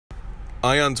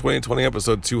Ion 2020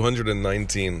 episode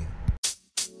 219.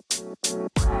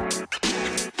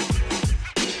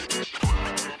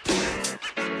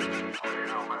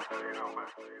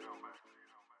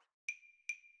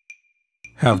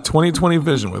 Have 2020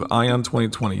 vision with Ion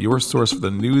 2020, your source for the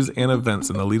news and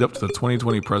events in the lead up to the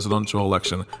 2020 presidential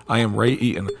election. I am Ray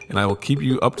Eaton, and I will keep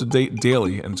you up to date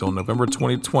daily until November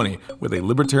 2020 with a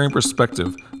libertarian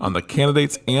perspective on the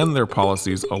candidates and their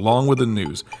policies, along with the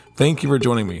news. Thank you for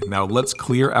joining me. Now let's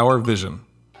clear our vision.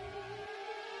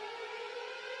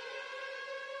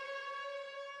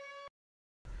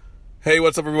 Hey,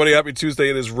 what's up, everybody? Happy Tuesday.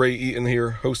 It is Ray Eaton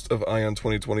here, host of Ion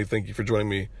 2020. Thank you for joining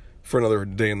me for another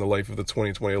day in the life of the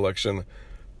 2020 election.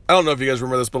 I don't know if you guys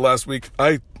remember this, but last week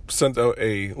I sent out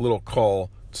a little call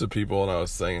to people and I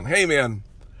was saying, hey man,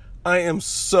 I am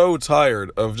so tired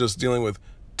of just dealing with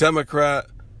Democrat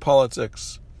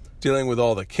politics, dealing with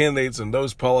all the candidates and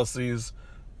those policies,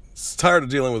 tired of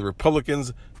dealing with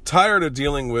Republicans, tired of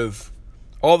dealing with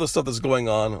all the stuff that's going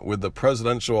on with the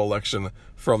presidential election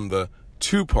from the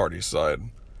two-party side.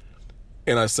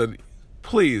 And I said,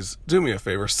 please do me a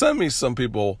favor, send me some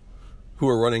people who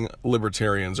are running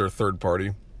libertarians or third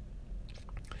party.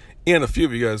 And a few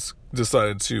of you guys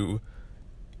decided to,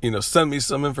 send me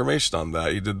some information on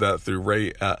that. You did that through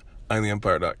Ray at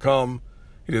IamTheEmpire.com.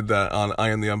 You did that on I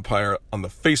Am the Empire on the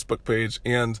Facebook page.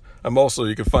 And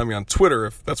you can find me on Twitter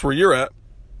if that's where you're at.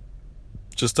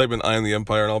 Just type in I Am the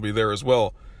Empire and I'll be there as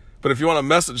well. But if you want to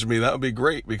message me, that would be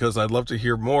great because I'd love to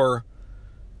hear more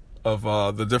of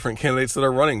the different candidates that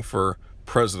are running for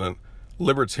president.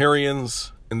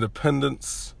 Libertarians,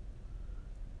 independents,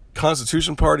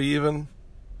 Constitution Party even.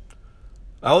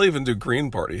 I'll even do Green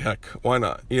Party. Heck, why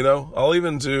not? I'll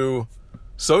even do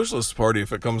Socialist Party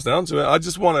if it comes down to it. I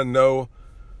just want to know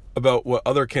about what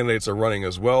other candidates are running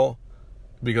as well.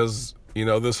 Because,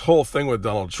 this whole thing with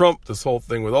Donald Trump, this whole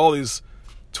thing with all these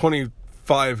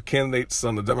 25 candidates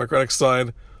on the Democratic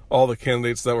side, all the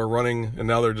candidates that were running, and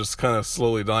now they're just kind of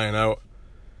slowly dying out.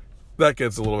 That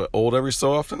gets a little bit old every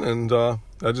so often, and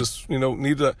I just,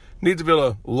 need to be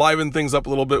able to liven things up a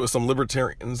little bit with some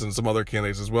libertarians and some other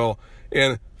candidates as well.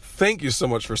 And thank you so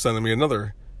much for sending me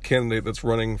another candidate that's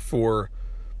running for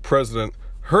president.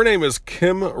 Her name is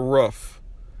Kim Ruff,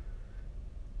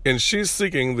 and she's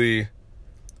seeking the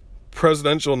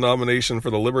presidential nomination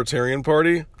for the Libertarian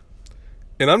Party.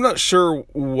 And I'm not sure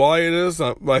why it is.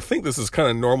 I think this is kind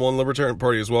of normal in the Libertarian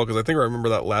Party as well, because I think I remember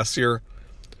that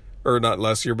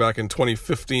back in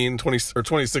 2016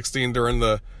 during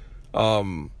the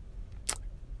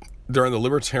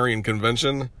Libertarian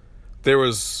Convention,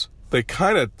 they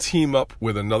kind of team up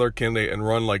with another candidate and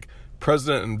run like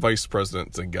president and vice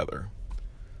president together.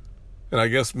 And I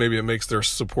guess maybe it makes their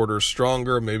supporters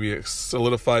stronger. Maybe it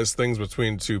solidifies things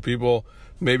between two people.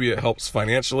 Maybe it helps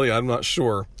financially. I'm not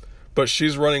sure. But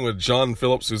she's running with John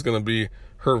Phillips, who's going to be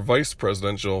her vice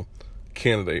presidential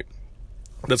candidate.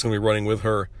 That's going to be running with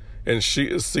her. And she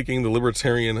is seeking the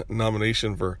Libertarian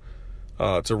nomination to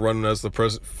run as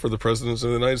for the president of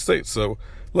the United States. So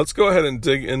let's go ahead and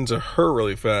dig into her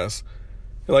really fast.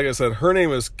 And like I said, her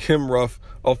name is Kim Ruff.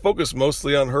 I'll focus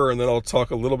mostly on her, and then I'll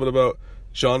talk a little bit about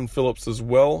John Phillips as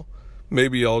well.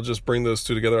 Maybe I'll just bring those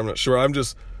two together. I'm not sure.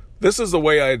 This is the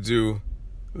way I do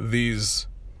these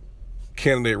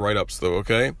candidate write-ups, though,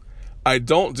 okay? I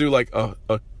don't do like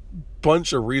a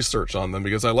bunch of research on them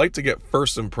because I like to get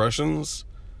first impressions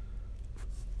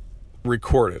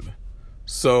recorded.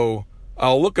 So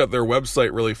I'll look at their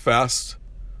website really fast,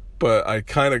 but I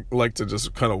kind of like to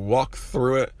just kind of walk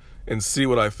through it and see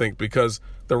what I think, because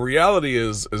the reality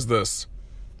is this.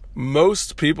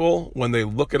 Most people, when they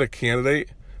look at a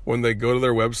candidate, when they go to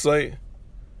their website,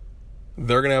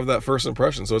 they're going to have that first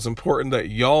impression. So it's important that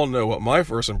y'all know what my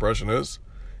first impression is.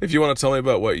 If you want to tell me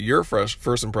about what your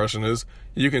first impression is,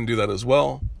 you can do that as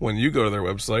well when you go to their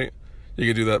website. You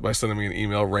can do that by sending me an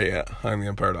email,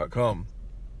 ray@IamTheEmpire.com.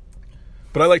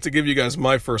 But I like to give you guys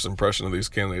my first impression of these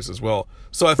candidates as well.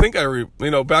 So I think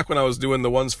back when I was doing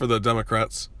the ones for the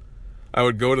Democrats, I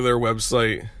would go to their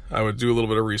website, I would do a little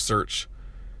bit of research,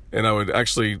 and I would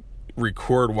actually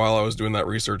record while I was doing that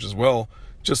research as well,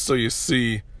 just so you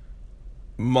see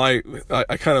I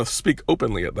kind of speak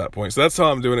openly at that point. So that's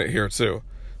how I'm doing it here too.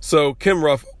 So Kim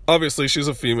Ruff, obviously she's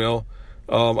a female.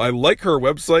 I like her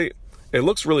website. It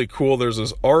looks really cool. There's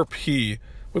this RP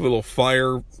with a little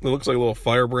fire. It looks like a little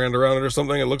firebrand around it or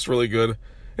something. It looks really good.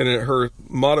 And her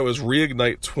motto is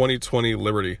Reignite 2020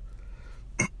 Liberty.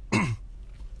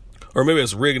 Or maybe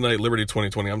it's Reignite Liberty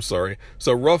 2020. I'm sorry.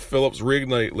 So Ruff Phillips,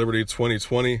 Reignite Liberty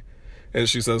 2020. And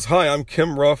she says, hi, I'm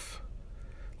Kim Ruff,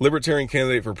 Libertarian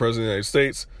candidate for President of the United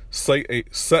States.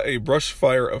 Set a brush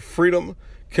fire of freedom.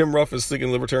 Kim Ruff is seeking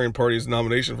the Libertarian Party's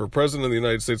nomination for President of the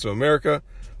United States of America.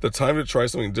 The time to try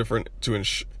something different to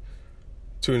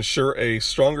ensure a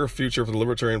stronger future for the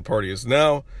Libertarian Party is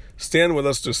now. Stand with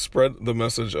us to spread the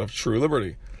message of true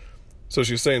liberty. So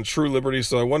she's saying true liberty,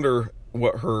 so I wonder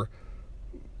what her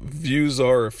views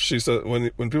are. If she said,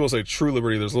 when people say true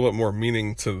liberty, there's a little bit more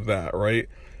meaning to that, right?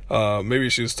 Maybe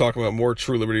she's talking about more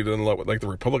true liberty than like the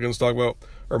Republicans talk about,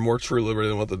 or more true liberty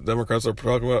than what the Democrats are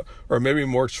talking about, or maybe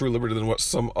more true liberty than what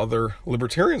some other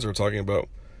libertarians are talking about.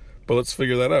 But let's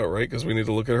figure that out, right? Because we need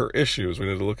to look at her issues. We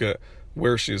need to look at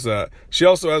where she's at. She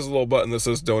also has a little button that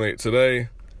says donate today.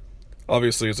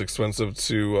 Obviously, it's expensive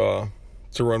to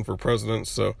run for president,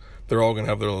 so they're all going to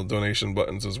have their little donation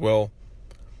buttons as well.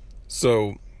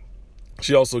 So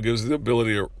she also gives the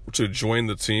ability to join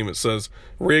the team. It says,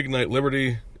 reignite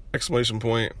liberty, !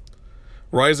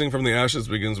 Rising from the ashes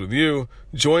begins with you.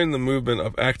 Join the movement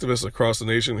of activists across the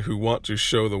nation who want to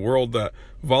show the world that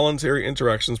voluntary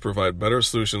interactions provide better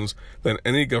solutions than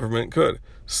any government could.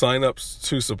 Sign up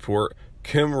to support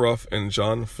Kim Ruff and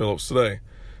John Phillips today.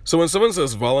 So when someone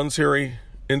says voluntary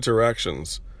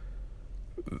interactions,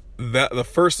 that the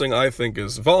first thing I think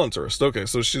is voluntarist. Okay,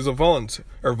 so she's a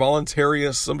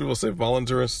voluntarist. Some people say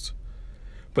voluntarist,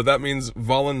 but that means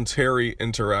voluntary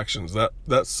interactions.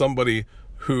 That's somebody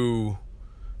who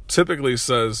typically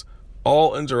says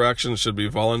all interactions should be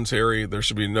voluntary. There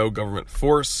should be no government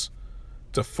force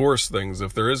to force things.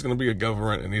 If there is going to be a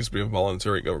government, it needs to be a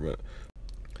voluntary government.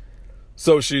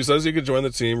 So she says you could join the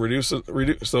team, reduce.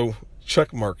 So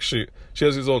check mark. She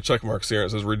has these little check marks here. It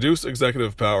says reduce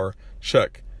executive power.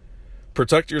 Check.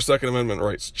 Protect your Second Amendment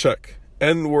rights. Check.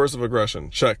 End wars of aggression.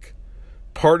 Check.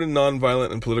 Pardon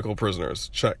nonviolent and political prisoners.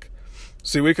 Check.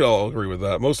 See, we could all agree with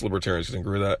that. Most libertarians can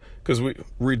agree with that because we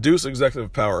reduce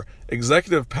executive power.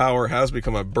 Executive power has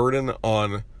become a burden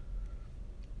on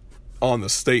the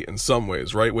state in some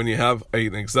ways, right? When you have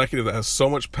an executive that has so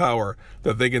much power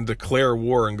that they can declare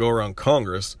war and go around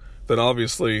Congress, then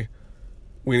obviously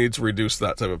we need to reduce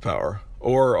that type of power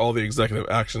or all the executive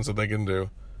actions that they can do.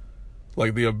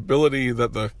 Like the ability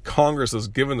that the Congress has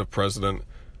given the president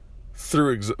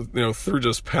through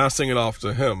just passing it off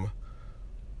to him.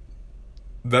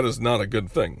 That is not a good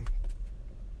thing.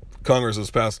 Congress has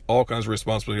passed all kinds of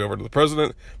responsibility over to the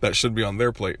president that should be on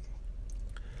their plate.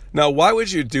 Now, why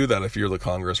would you do that if you're the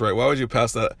Congress, right? Why would you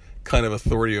pass that kind of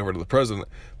authority over to the president?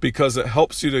 Because it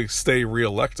helps you to stay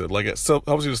reelected. Like, it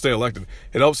helps you to stay elected.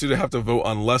 It helps you to have to vote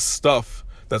on less stuff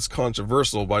that's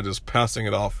controversial by just passing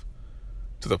it off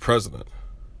to the president.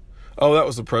 Oh, that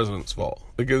was the president's fault.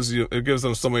 It gives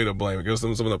them somebody to blame. It gives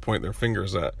them someone to point their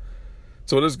fingers at.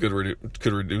 So it is good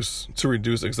to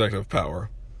reduce executive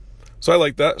power. So I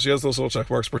like that. She has those little check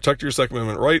marks. Protect your Second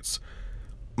Amendment rights.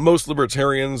 Most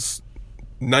libertarians,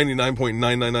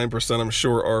 99.999%, I'm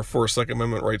sure, are for Second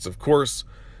Amendment rights, of course.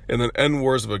 And then end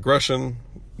wars of aggression.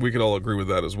 We could all agree with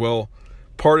that as well.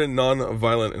 Pardon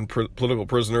non-violent and political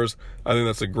prisoners. I think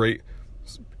that's a great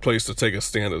place to take a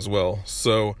stand as well.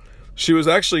 So she was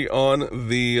actually on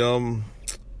the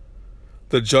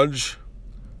Judge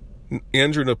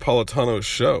Andrew Napolitano's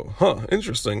show.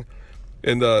 Interesting.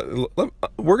 And we're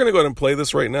going to go ahead and play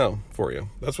this right now for you.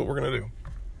 That's what we're going to do.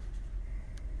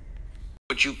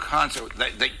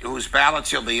 Whose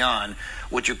ballots you'll be on,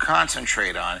 what you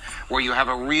concentrate on, where you have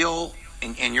a real,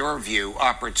 in your view,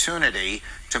 opportunity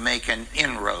to make an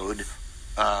inroad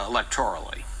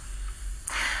electorally?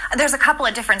 There's a couple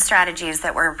of different strategies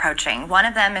that we're approaching. One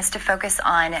of them is to focus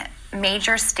on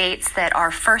major states that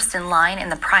are first in line in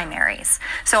the primaries.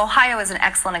 So Ohio is an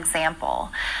excellent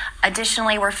example.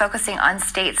 Additionally, we're focusing on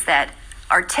states that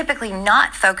are typically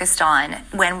not focused on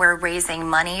when we're raising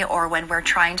money or when we're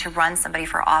trying to run somebody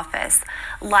for office,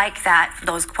 like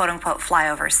those quote-unquote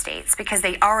flyover states, because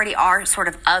they already are sort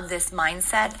of this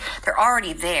mindset. They're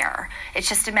already there. It's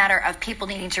just a matter of people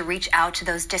needing to reach out to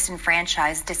those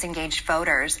disenfranchised, disengaged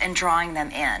voters and drawing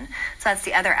them in. So that's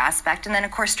the other aspect. And then,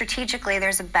 of course, strategically,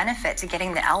 there's a benefit to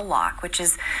getting the LLOC, which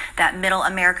is that Middle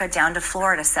America down to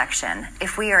Florida section.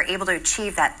 If we are able to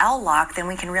achieve that LLOC, then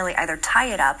we can really either tie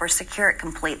it up or secure it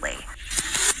completely.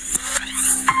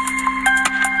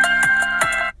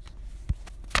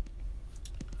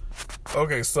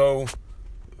 Okay, so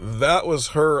that was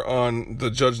her on the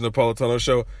Judge Napolitano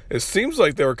show. It seems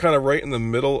like they were kind of right in the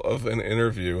middle of an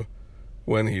interview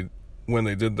when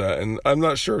they did that, and I'm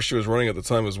not sure if she was running at the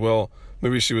time as well.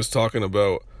 Maybe she was talking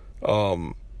about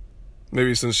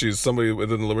maybe since she's somebody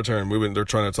within the libertarian movement, they're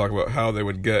trying to talk about how they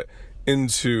would get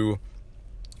into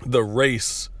the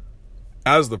race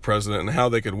as the president and how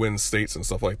they could win states and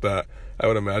stuff like that. I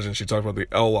would imagine she talked about the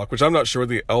LLOC, which I'm not sure what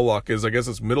the LLOC is. I guess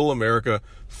it's Middle America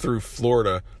through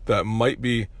Florida that might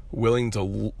be willing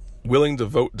to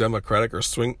vote Democratic or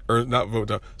swing, or not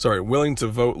vote, willing to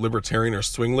vote Libertarian or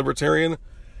swing Libertarian.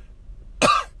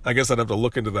 I guess I'd have to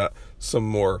look into that some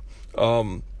more.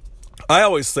 I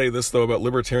always say this, though, about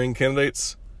Libertarian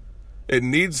candidates. It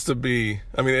needs to be,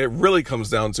 I mean, it really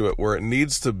comes down to it, where it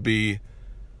needs to be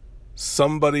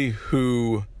somebody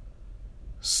who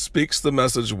speaks the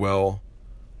message well,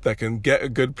 that can get a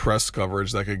good press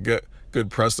coverage, that can get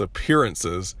good press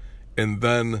appearances, and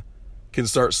then can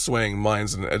start swaying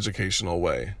minds in an educational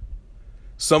way.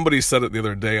 Somebody said it the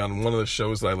other day on one of the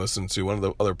shows that I listened to, one of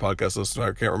the other podcasts I listened to,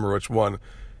 I can't remember which one,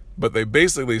 but they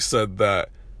basically said that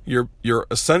you're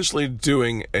essentially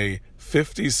doing a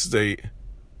 50-state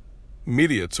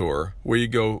media tour where you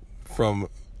go from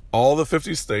all the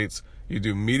 50 states, you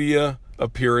do media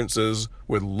appearances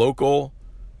with local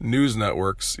news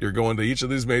networks. You're going to each of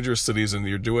these major cities and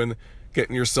you're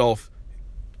getting yourself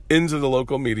into the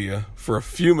local media for a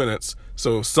few minutes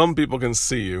so some people can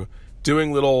see you,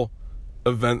 doing little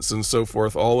events and so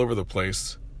forth all over the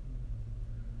place.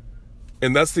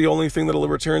 And that's the only thing that a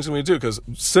libertarian's going to do,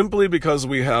 simply because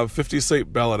we have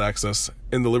 50-state ballot access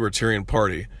in the Libertarian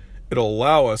Party, it'll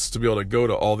allow us to be able to go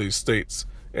to all these states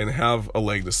and have a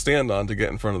leg to stand on to get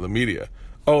in front of the media.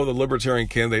 Oh, the Libertarian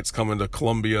candidate's coming to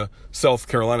Columbia, South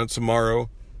Carolina tomorrow.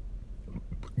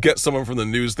 Get someone from the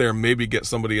news there, maybe get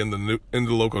somebody in the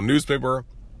local newspaper,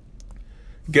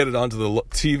 get it onto the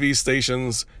TV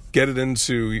stations, get it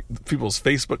into people's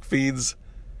Facebook feeds,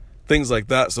 things like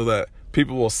that, so that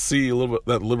people will see a little bit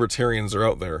that libertarians are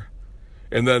out there.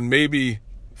 And then maybe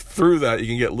through that you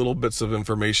can get little bits of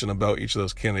information about each of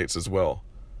those candidates as well,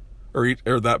 or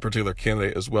that particular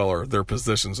candidate as well, or their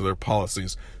positions or their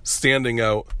policies standing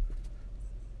out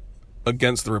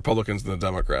against the Republicans and the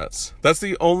Democrats. That's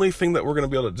the only thing that we're going to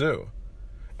be able to do.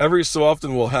 Every so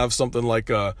often we'll have something like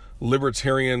a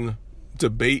libertarian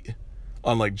debate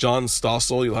on like John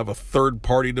Stossel. You'll have a third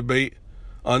party debate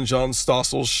on John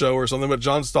Stossel's show or something, but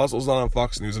John Stossel's not on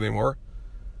Fox News anymore.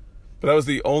 But that was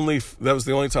the only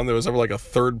time there was ever like a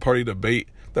third party debate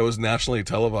that was nationally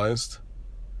televised.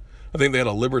 I think they had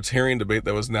a libertarian debate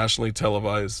that was nationally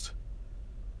televised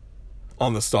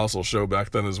on the Stossel show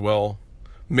back then as well.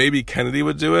 Maybe Kennedy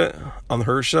would do it on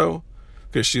her show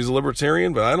because she's a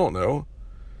libertarian, but I don't know.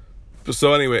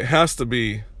 So anyway, it has to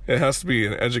be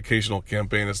an educational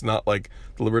campaign. It's not like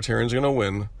the libertarians are going to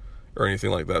win or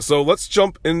anything like that. So let's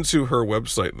jump into her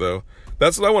website, though.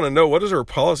 That's what I want to know. What is her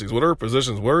policies? What are her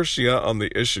positions? Where is she at on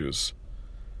the issues?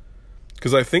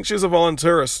 Because I think she's a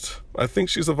voluntarist.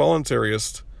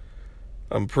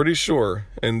 I'm pretty sure.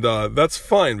 And that's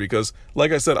fine because,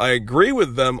 like I said, I agree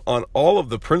with them on all of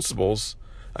the principles.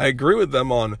 I agree with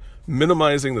them on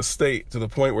minimizing the state to the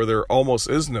point where there almost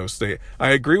is no state. I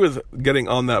agree with getting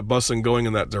on that bus and going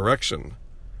in that direction.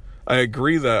 I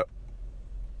agree that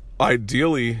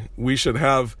ideally we should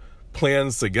have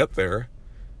plans to get there.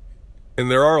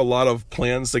 And there are a lot of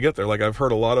plans to get there. Like I've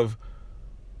heard a lot of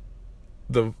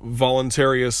the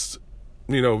voluntarist,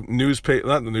 not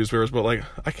the newspapers, but like,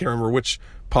 I can't remember which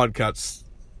podcast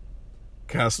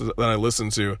that I listen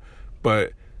to,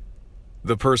 but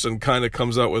the person kind of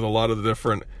comes out with a lot of the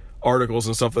different articles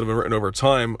and stuff that have been written over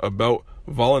time about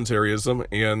voluntarism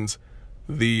and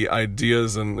the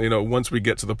ideas. And, once we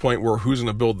get to the point where who's going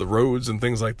to build the roads and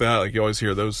things like that, like you always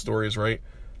hear those stories, right?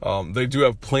 They do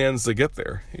have plans to get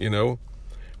there,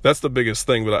 That's the biggest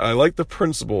thing, but I like the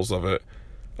principles of it.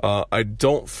 I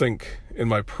don't think, in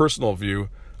my personal view,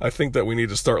 I think that we need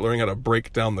to start learning how to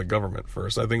break down the government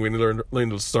first. I think we need to learn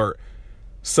to start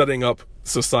setting up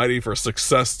society for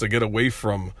success to get away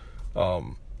from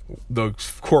the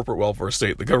corporate welfare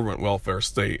state, the government welfare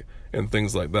state, and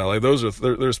things like that. Like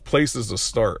there's places to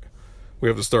start. We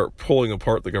have to start pulling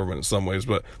apart the government in some ways,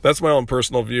 but that's my own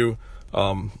personal view.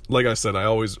 Like I said, I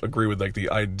always agree with like the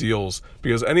ideals,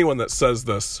 because anyone that says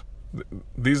this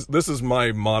is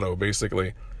my motto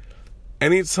basically.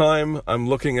 Anytime I'm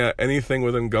looking at anything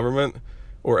within government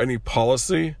or any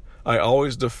policy, I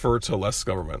always defer to less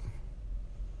government.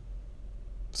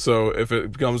 So if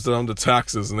it comes down to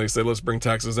taxes and they say, let's bring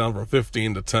taxes down from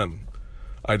 15 to 10,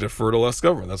 I defer to less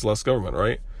government. That's less government,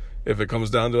 right? If it comes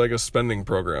down to like a spending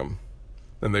program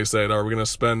and they say, are we going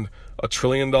to spend $1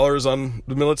 trillion on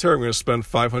the military? We're going to spend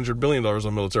 $500 billion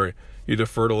on military. You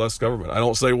defer to less government. I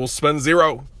don't say we'll spend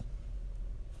zero.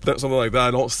 Something like that.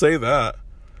 I don't say that.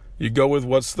 You go with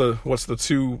what's the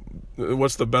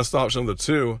best option of the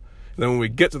two. And then when we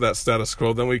get to that status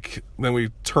quo, then we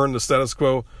turn the status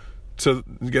quo to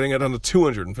getting it down to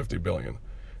 $250 billion.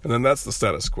 And then that's the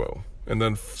status quo. and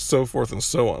then so forth and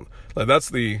so on. Like, that's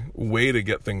the way to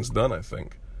get things done, I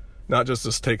think. Not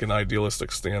just take an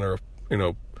idealistic stand or,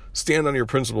 stand on your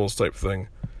principles type thing,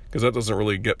 because that doesn't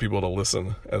really get people to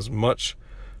listen as much.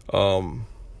 But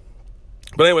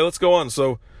anyway, let's go on.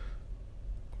 So,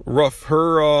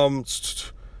 her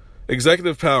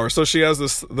executive power. So she has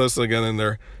this again in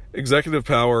there. Executive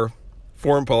power,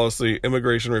 foreign policy,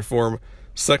 immigration reform,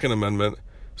 Second Amendment,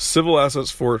 civil asset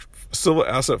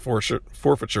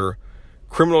forfeiture,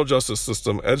 criminal justice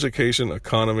system, education,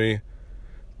 economy,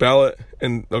 ballot,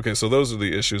 and okay, so those are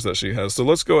the issues that she has. So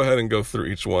let's go ahead and go through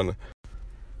each one.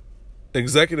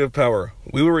 Executive power.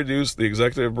 We will reduce the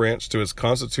executive branch to its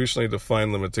constitutionally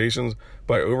defined limitations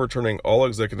by overturning all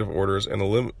executive orders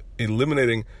and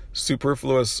eliminating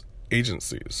superfluous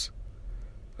agencies.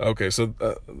 Okay, so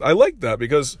I like that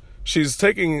because she's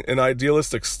taking an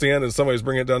idealistic stand and somebody's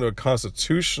bringing it down to a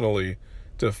constitutionally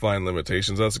defined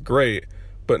limitations. That's great,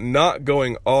 but not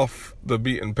going off the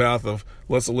beaten path of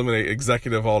let's eliminate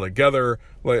executive altogether.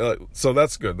 So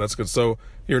that's good. That's good. So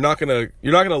you're not gonna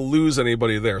lose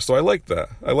anybody there. So I like that.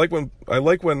 I like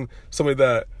when somebody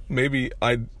that maybe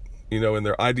in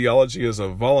their ideology is a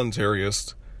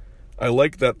voluntarist, I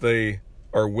like that they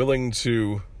are willing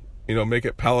to make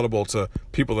it palatable to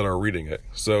people that are reading it.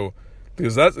 So,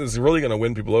 because that is really going to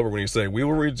win people over when you say, we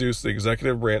will reduce the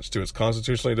executive branch to its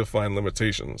constitutionally defined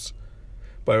limitations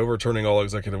by overturning all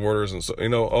executive orders and so,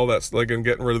 all that's like, and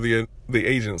getting rid of the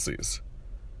agencies.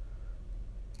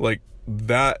 Like,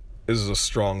 that is a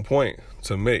strong point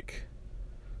to make.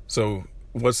 So,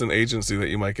 what's an agency that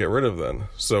you might get rid of then?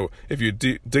 So, if you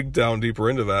dig down deeper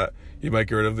into that, you might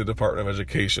get rid of the Department of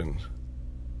Education,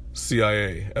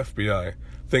 CIA, FBI,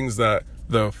 things that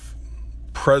the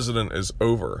president is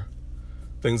over,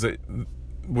 things that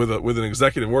with an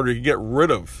executive order you can get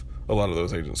rid of a lot of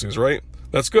those agencies, right?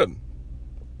 That's good.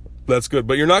 That's good,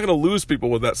 but you're not going to lose people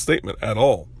with that statement at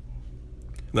all.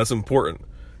 And that's important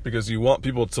because you want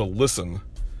people to listen.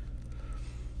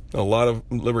 A lot of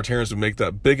libertarians would make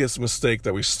that biggest mistake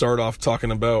that we start off talking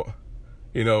about.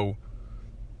 We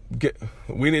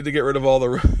need to get rid of all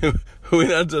the we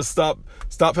need to stop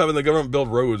having the government build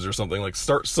roads or something. Like,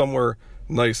 start somewhere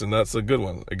nice, and that's a good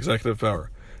one. Executive power.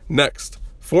 Next,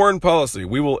 foreign policy.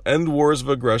 We will end wars of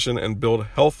aggression and build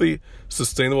healthy,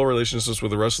 sustainable relationships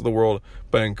with the rest of the world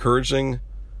by engaging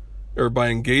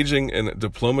in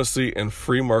diplomacy and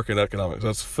free market economics.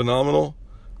 That's phenomenal.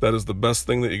 That is the best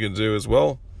thing that you can do as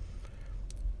well.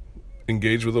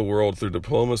 Engage with the world through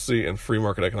diplomacy and free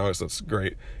market economics. That's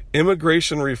great.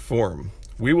 Immigration reform.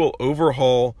 We will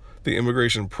overhaul the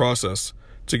immigration process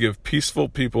to give peaceful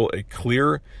people a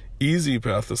clear, easy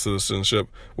path to citizenship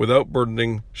without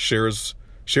burdening shared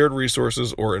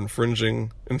resources or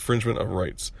infringement of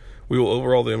rights. We will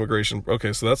overhaul the immigration.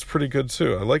 Okay, so that's pretty good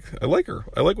too. I like her.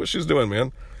 I like what she's doing,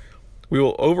 man. We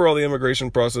will overhaul the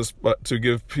immigration process, but to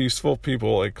give peaceful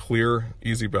people a clear,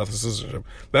 easy path to citizenship.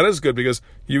 That is good because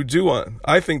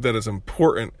I think that is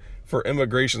important for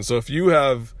immigration. So if you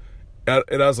have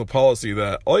it as a policy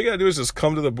that all you got to do is just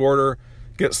come to the border,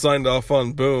 get signed off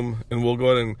on, boom, and we'll go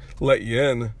ahead and let you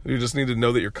in. You just need to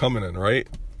know that you're coming in, right?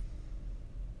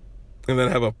 And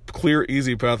then have a clear,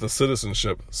 easy path to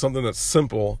citizenship. Something that's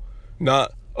simple,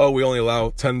 not, we only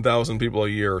allow 10,000 people a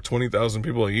year or 20,000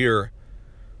 people a year.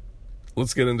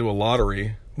 Let's get into a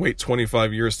lottery, wait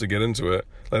 25 years to get into it.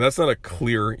 Like, that's not a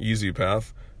clear, easy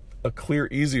path. A clear,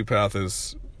 easy path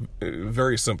is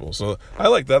very simple. So I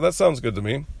like that. That sounds good to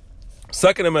me.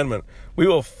 Second Amendment. We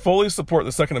will fully support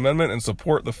the Second Amendment and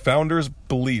support the founders'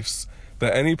 beliefs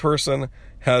that any person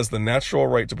has the natural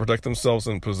right to protect themselves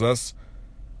and possess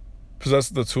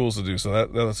the tools to do so.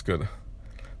 That's good.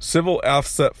 Civil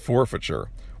asset forfeiture.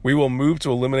 We will move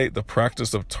to eliminate the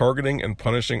practice of targeting and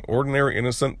punishing ordinary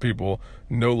innocent people,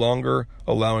 no longer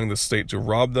allowing the state to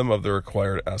rob them of their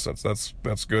acquired assets.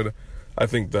 That's good. I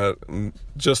think that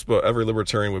just about every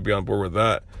libertarian would be on board with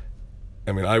that.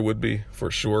 I mean, I would be,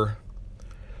 for sure.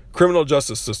 Criminal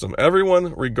justice system.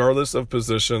 Everyone, regardless of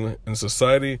position in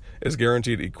society, is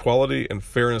guaranteed equality and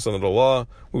fairness under the law.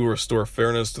 We will restore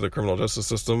fairness to the criminal justice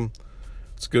system.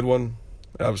 It's a good one.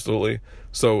 Absolutely.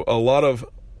 So a lot of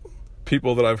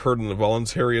people that I've heard in the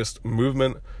voluntarist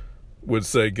movement would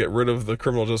say get rid of the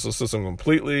criminal justice system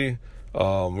completely.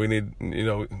 We need,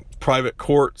 private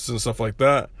courts and stuff like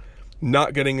that.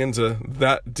 Not getting into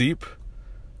that deep.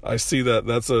 I see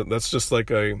that's just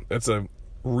like it's a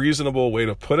reasonable way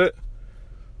to put it.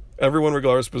 Everyone,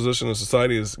 regardless of position in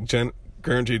society, is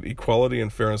guaranteed equality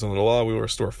and fairness under the law. We will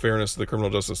restore fairness to the criminal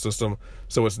justice system.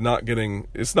 So it's not getting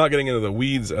into the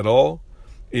weeds at all.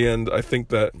 And I think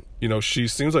that, she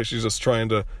seems like she's just trying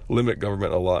to limit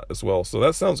government a lot as well. So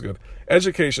that sounds good.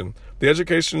 Education. The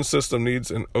education system needs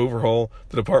an overhaul.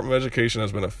 The Department of Education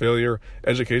has been a failure.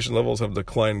 Education levels have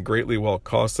declined greatly while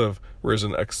costs have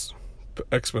risen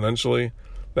exponentially.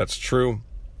 That's true.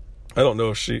 I don't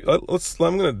know if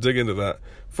I'm going to dig into that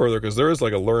further because there is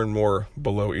like a learn more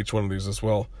below each one of these as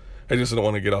well. I just don't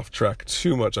want to get off track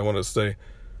too much. I want to stay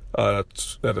at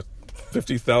a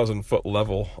 50,000 foot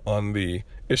level on the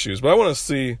issues, but I want to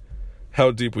see how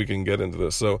deep we can get into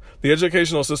this. So the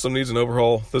educational system needs an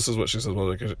overhaul. This is what she says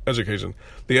about education.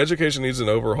 The education needs an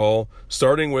overhaul,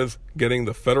 starting with getting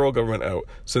the federal government out.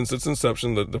 Since its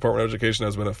inception, the Department of Education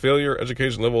has been a failure.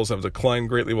 Education levels have declined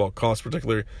greatly while costs,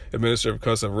 particularly administrative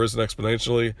costs, have risen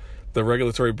exponentially. The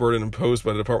regulatory burden imposed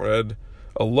by the Department of Ed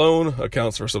alone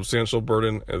accounts for a substantial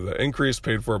burden, the increase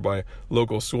paid for by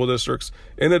local school districts.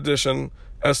 In addition,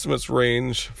 estimates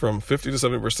range from 50 to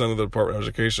 70% of the Department of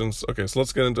Education. Okay, so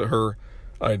let's get into her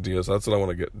ideas. That's what I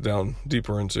want to get down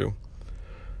deeper into.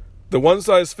 The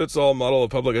one-size-fits-all model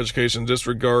of public education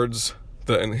disregards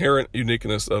the inherent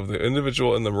uniqueness of the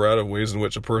individual and the myriad of ways in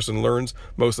which a person learns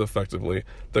most effectively.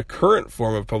 The current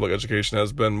form of public education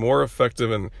has been more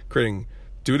effective in creating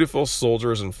dutiful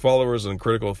soldiers and followers and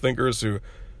critical thinkers who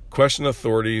question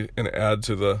authority and add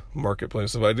to the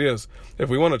marketplace of ideas. If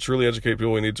we want to truly educate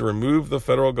people, we need to remove the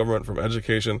federal government from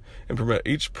education and permit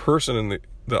each person in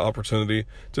the opportunity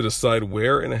to decide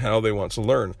where and how they want to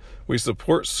learn. We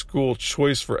support school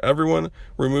choice for everyone,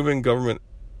 removing government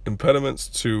impediments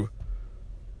to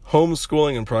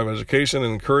homeschooling and private education,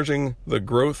 and encouraging the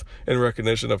growth and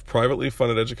recognition of privately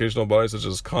funded educational bodies such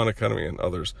as Khan Academy and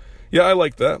others. Yeah, I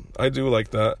like that. I do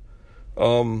like that.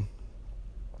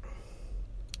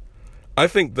 I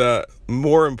think that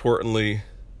more importantly,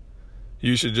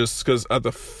 you should just, because at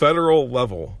the federal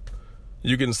level,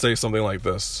 you can say something like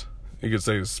this. You could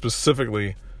say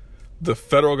specifically, the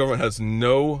federal government has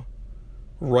no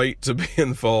right to be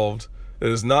involved. It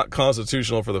is not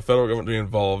constitutional for the federal government to be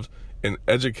involved in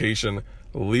education.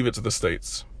 Leave it to the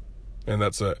states. And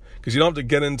that's it. Because you don't have to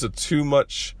get into too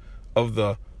much of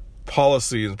the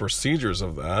policy and procedures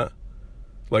of that.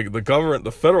 Like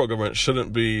the federal government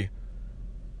shouldn't be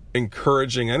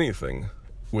encouraging anything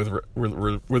with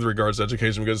regards to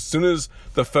education, because as soon as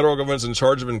the federal government's in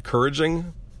charge of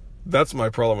encouraging, that's my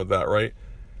problem with that, right?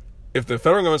 If the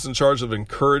federal government's in charge of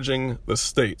encouraging the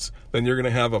states, then you're going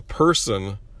to have a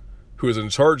person who is in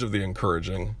charge of the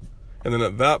encouraging, and then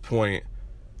at that point,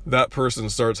 that person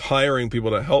starts hiring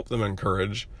people to help them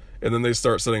encourage, and then they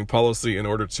start setting policy in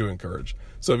order to encourage.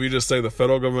 So if you just say the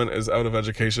federal government is out of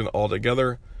education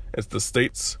altogether, it's the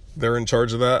states, they're in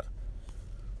charge of that,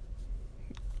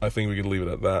 I think we could leave it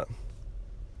at that.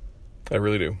 I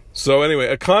really do. So anyway,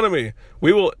 economy.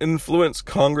 We will influence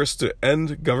Congress to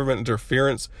end government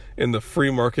interference in the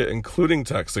free market, including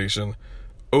taxation,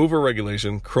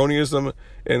 overregulation, cronyism,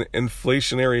 and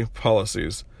inflationary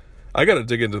policies. I got to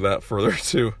dig into that further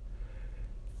too.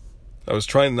 I was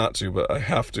trying not to, but I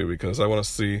have to because I want to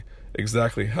see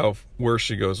exactly where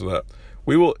she goes with that.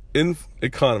 We will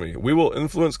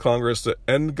influence Congress to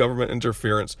end government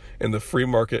interference in the free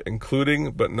market,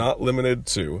 including but not limited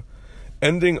to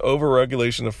ending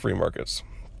overregulation of free markets,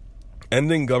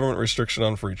 ending government restriction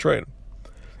on free trade,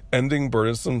 ending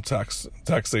burdensome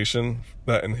taxation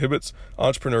that inhibits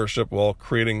entrepreneurship while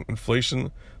creating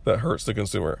inflation that hurts the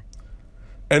consumer,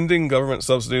 ending government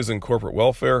subsidies and corporate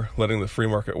welfare, letting the free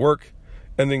market work,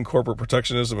 ending corporate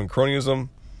protectionism and cronyism,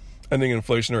 ending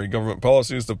inflationary government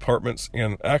policies, departments,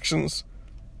 and actions,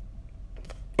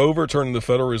 overturning the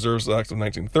Federal Reserve Act of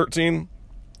 1913,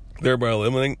 thereby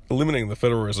eliminating the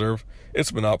Federal Reserve,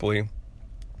 its monopoly,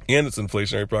 and its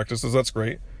inflationary practices. That's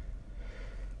great.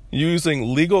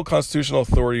 Using legal constitutional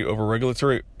authority over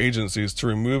regulatory agencies to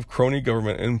remove crony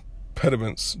government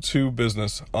impediments to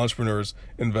business, entrepreneurs,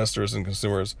 investors, and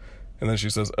consumers. And then she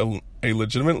says, a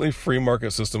legitimately free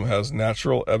market system has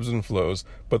natural ebbs and flows,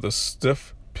 but the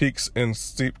stiff peaks and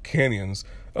steep canyons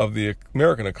of the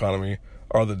American economy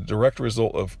are the direct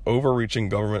result of overreaching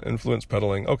government influence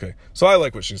peddling. Okay, so I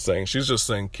like what she's saying. She's just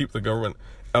saying keep the government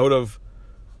out of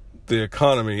the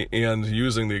economy and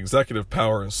using the executive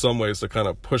power in some ways to kind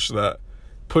of push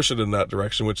it in that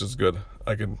direction, which is good.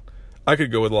 I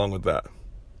could go along with that.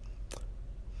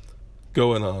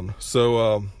 Going on.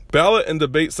 So ballot and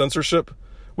debate censorship.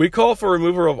 We call for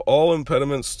removal of all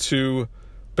impediments to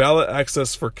ballot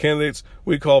access for candidates.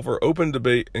 We call for open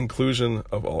debate, inclusion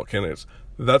of all candidates.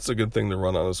 That's a good thing to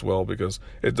run on as well because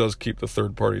it does keep the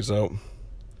third parties out.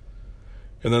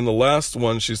 And then the last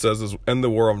one she says is end the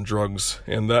war on drugs.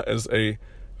 And that is a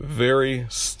very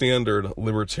standard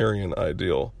libertarian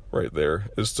ideal right there,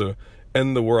 is to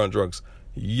end the war on drugs.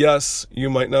 Yes, you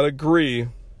might not agree.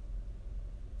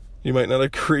 You might not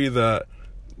agree that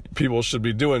people should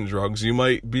be doing drugs. You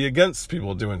might be against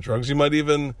people doing drugs. You might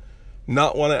even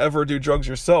not want to ever do drugs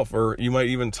yourself, or you might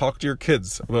even talk to your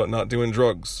kids about not doing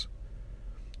drugs.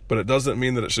 But it doesn't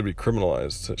mean that it should be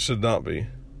criminalized. It should not be.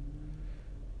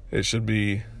 It should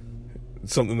be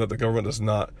something that the government does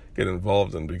not get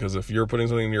involved in, because if you're putting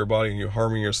something in your body and you're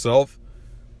harming yourself,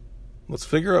 let's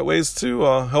figure out ways to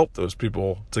help those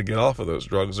people to get off of those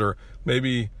drugs. Or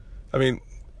maybe,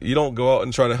 you don't go out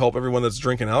and try to help everyone that's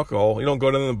drinking alcohol. You don't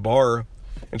go down to the bar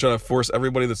and try to force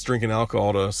everybody that's drinking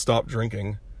alcohol to stop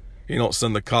drinking. You don't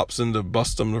send the cops in to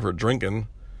bust them for drinking.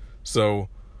 So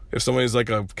if somebody's like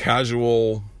a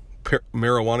casual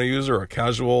marijuana user or a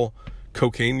casual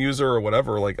cocaine user or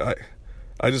whatever, like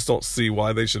I just don't see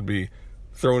why they should be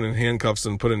thrown in handcuffs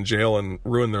and put in jail and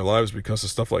ruin their lives because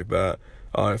of stuff like that.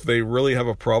 If they really have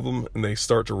a problem and they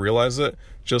start to realize it,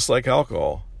 just like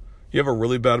alcohol, you have a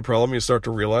really bad problem, you start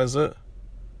to realize it,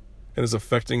 and it's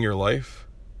affecting your life,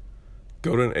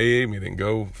 go to an AA meeting,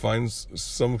 go find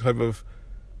some type of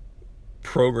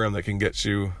program that can get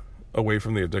you away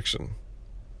from the addiction.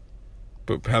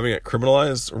 But having it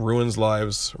criminalized ruins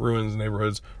lives, ruins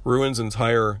neighborhoods, ruins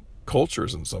entire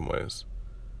cultures in some ways.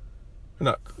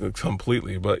 Not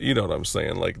completely, but you know what I'm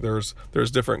saying. Like there's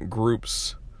different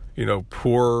groups,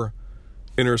 poor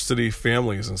inner city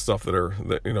families and stuff that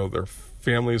their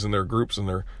families and their groups and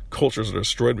their cultures are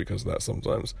destroyed because of that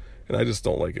sometimes. And I just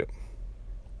don't like it.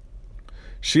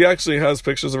 She actually has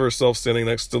pictures of herself standing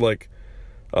next to like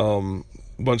a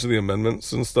bunch of the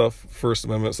amendments and stuff. First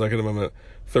Amendment, Second Amendment,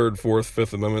 Third, Fourth,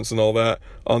 Fifth Amendments and all that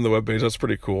on the webpage. That's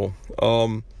pretty cool.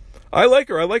 I like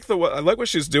her. I like what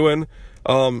she's doing.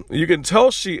 You can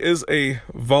tell she is a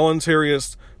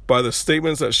voluntarist by the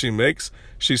statements that she makes.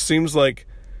 She seems like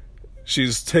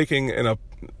she's taking in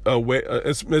a way.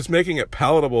 It's making it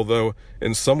palatable though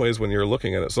in some ways when you're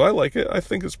looking at it. So I like it. I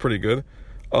think it's pretty good.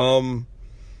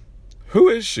 Who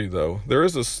is she though? There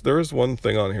is one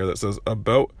thing on here that says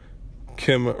about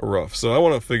Kim Ruff. So I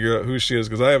want to figure out who she is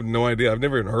because I have no idea. I've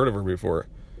never even heard of her before.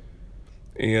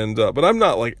 And but I'm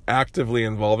not like actively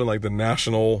involved in like the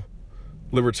National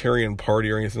Libertarian Party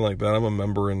or anything like that. I'm a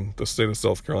member in the state of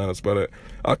South Carolina. That's about it.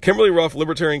 Kimberly Ruff,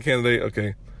 Libertarian candidate.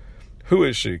 Okay. Who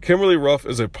is she? Kimberly Ruff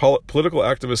is a political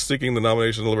activist seeking the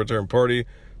nomination of the Libertarian Party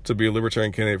to be a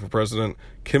Libertarian candidate for president.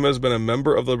 Kim has been a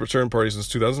member of the Libertarian Party since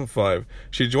 2005.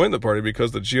 She joined the party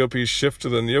because the GOP's shift to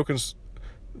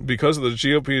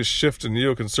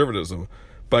neoconservatism.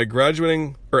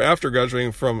 After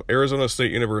graduating from Arizona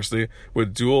State University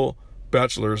with dual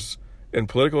bachelors in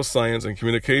political science and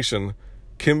communication,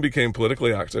 Kim became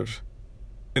politically active.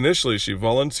 Initially, she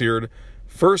volunteered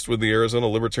first with the Arizona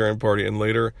Libertarian Party and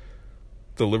later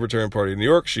the Libertarian Party in New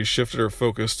York. She shifted her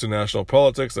focus to national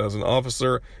politics as an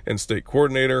officer and state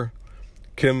coordinator.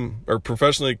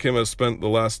 Professionally, Kim has spent the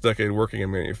last decade working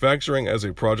in manufacturing as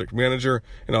a project manager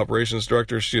and operations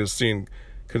director. She has seen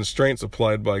constraints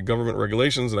applied by government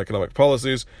regulations and economic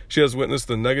policies. She has witnessed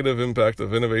the negative impact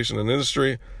of innovation in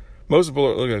industry. Most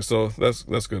importantly, okay, so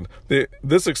that's good.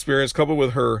 This experience, coupled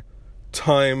with her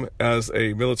time as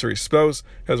a military spouse,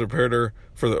 has prepared her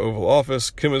for the Oval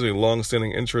Office. Kim has a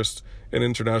long-standing interest in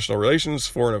international relations,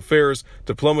 foreign affairs,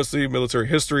 diplomacy, military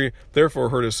history. Therefore,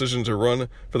 her decision to run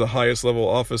for the highest level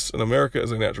office in America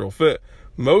is a natural fit.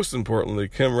 Most importantly,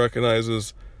 Kim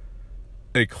recognizes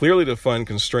a clearly defined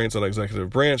constraints on executive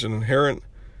branch and inherent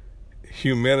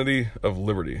humanity of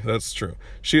liberty. That's true.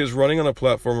 She is running on a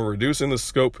platform of reducing the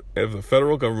scope of the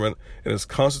federal government and its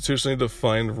constitutionally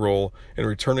defined role in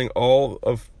returning all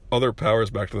of other powers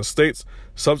back to the states.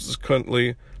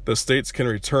 Subsequently, the states can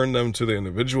return them to the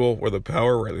individual where the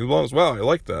power rightly belongs. Wow, I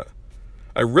like that.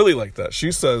 I really like that.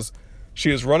 She says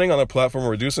she is running on a platform of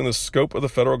reducing the scope of the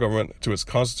federal government to its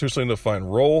constitutionally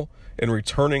defined role in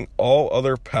returning all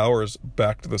other powers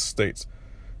back to the states.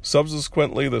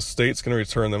 Subsequently, the states can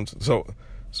return them to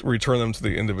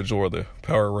the individual where the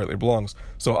power rightly belongs.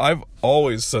 So I've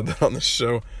always said that on this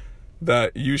show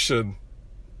that you should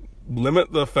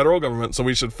limit the federal government. So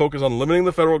we should focus on limiting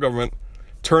the federal government,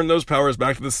 turn those powers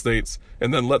back to the states,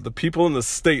 and then let the people in the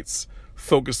states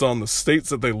focus on the states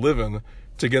that they live in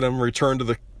to get them returned to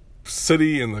the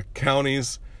city and the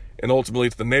counties and ultimately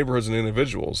to the neighborhoods and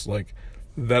individuals. Like,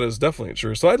 that is definitely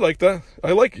true. So I like that.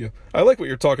 I like you. I like what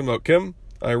you're talking about, Kim.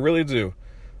 I really do.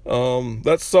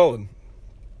 That's solid.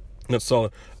 That's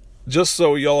solid. Just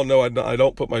so y'all know, I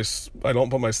don't put my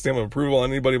stamp of approval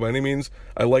on anybody by any means.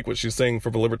 I like what she's saying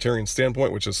from a libertarian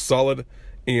standpoint, which is solid.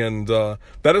 And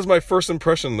that is my first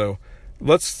impression, though.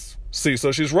 Let's see.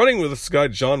 So she's running with this guy,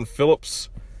 John Phillips.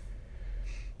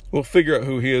 we'll figure out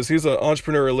who he is. He's an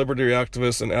entrepreneur, liberty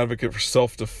activist, and advocate for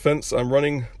self-defense. I'm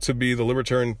running to be the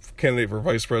Libertarian candidate for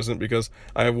vice president because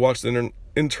I have watched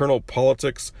internal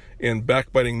politics and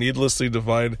backbiting needlessly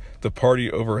divide the party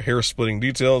over hair-splitting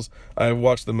details. I have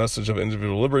watched the message of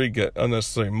individual liberty get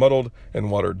unnecessarily muddled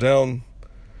and watered down.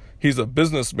 He's a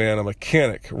businessman, a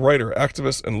mechanic, writer,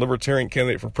 activist, and libertarian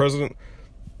candidate for president.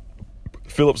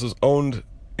 Phillips has owned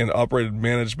and operated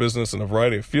managed business in a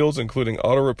variety of fields, including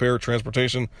auto repair,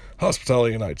 transportation,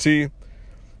 hospitality, and IT. He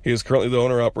is currently the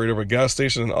owner-operator of a gas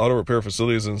station and auto repair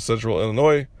facilities in central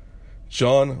Illinois.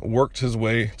 John worked his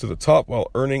way to the top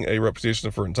while earning a reputation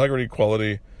for integrity,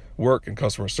 quality, work, and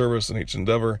customer service in each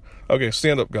endeavor. Okay,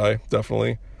 stand-up guy,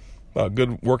 definitely.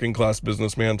 Good working-class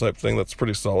businessman type thing. That's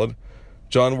pretty solid.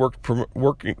 John worked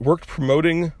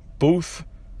promoting both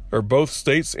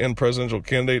states and presidential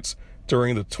candidates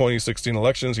during the 2016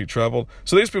 elections. He traveled.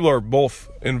 So these people are both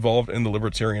involved in the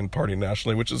Libertarian Party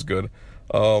nationally, which is good.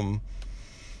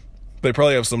 They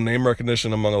probably have some name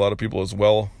recognition among a lot of people as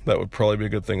well. That would probably be a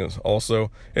good thing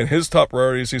also. In his top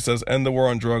priorities, he says, end the war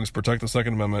on drugs, protect the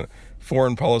Second Amendment,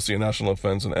 foreign policy and national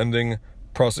defense, and ending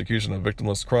prosecution of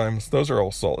victimless crimes. Those are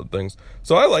all solid things.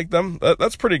 So I like them.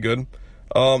 That's pretty good.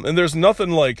 And there's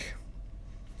nothing like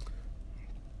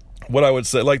what I would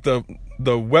say, like the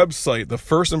website, the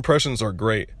first impressions are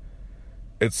great.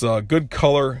 It's good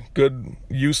color, good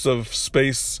use of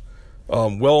space,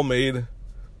 well made.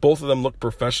 Both of them look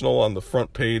professional on the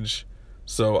front page.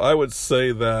 So I would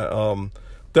say that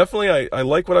definitely I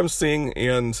like what I'm seeing,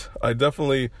 and I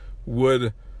definitely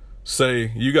would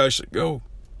say you guys should go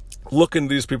look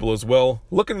into these people as well.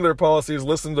 Look into their policies,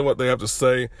 listen to what they have to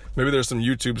say. Maybe there's some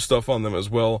YouTube stuff on them as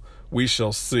well. We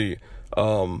shall see.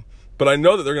 But I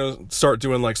know that they're going to start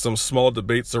doing like some small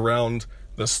debates around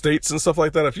the states and stuff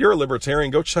like that. If you're a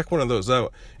libertarian, go check one of those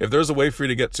out. If there's a way for you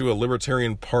to get to a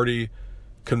Libertarian Party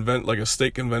like a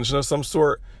state convention of some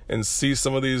sort and see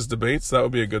some of these debates, that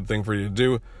would be a good thing for you to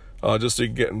do, just so you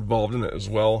can get involved in it as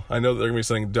well. I know that they're going to be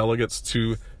sending delegates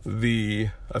to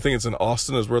I think it's in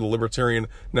Austin is where the Libertarian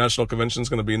National Convention is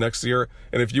going to be next year.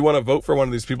 And if you want to vote for one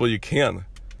of these people, you can.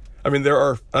 I mean,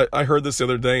 I heard this the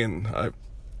other day, and I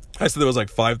said there was like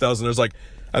 5,000. There's like,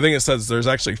 I think it says there's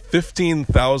actually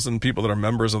 15,000 people that are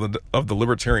members of the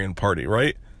Libertarian Party,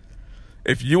 right?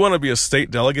 If you want to be a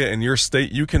state delegate in your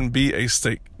state, you can be a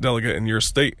state delegate in your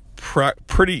state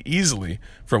pretty easily,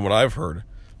 from what I've heard.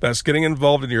 That's getting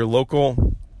involved in your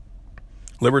local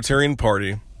Libertarian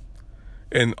Party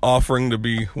and offering to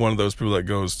be one of those people that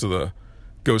goes to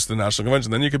the National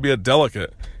Convention. Then you could be a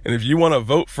delegate. And if you want to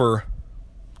vote for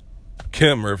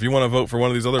Kim, or if you want to vote for one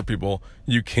of these other people,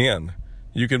 you can.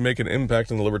 You can make an impact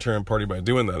in the Libertarian Party by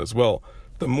doing that as well.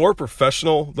 The more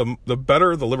professional, the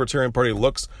better the Libertarian Party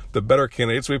looks, the better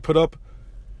candidates we put up,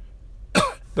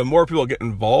 the more people get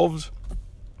involved,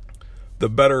 the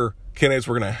better candidates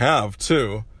we're going to have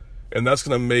too. And that's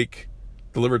going to make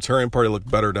the Libertarian Party look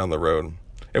better down the road.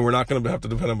 And we're not going to have to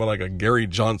depend on like a Gary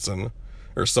Johnson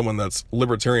or someone that's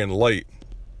libertarian light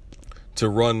to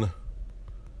run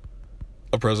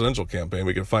a presidential campaign.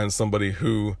 We can find somebody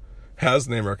who has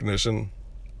name recognition,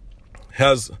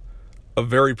 has a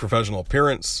very professional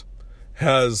appearance,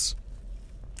 has,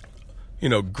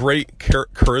 great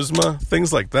charisma,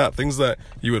 things like that, things that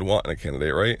you would want in a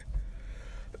candidate, right?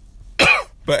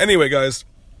 But anyway, guys,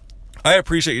 I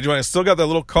appreciate you joining. I still got that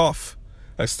little cough.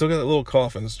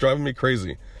 And it's driving me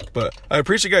crazy. But I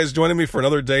appreciate you guys joining me for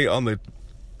another day on the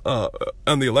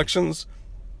elections.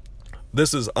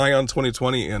 This is Ion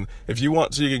 2020, and if you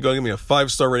want to, you can go give me a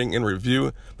 5-star rating and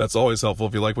review. That's always helpful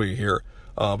if you like what you hear.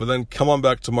 But then come on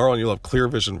back tomorrow and you'll have clear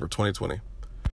vision for 2020.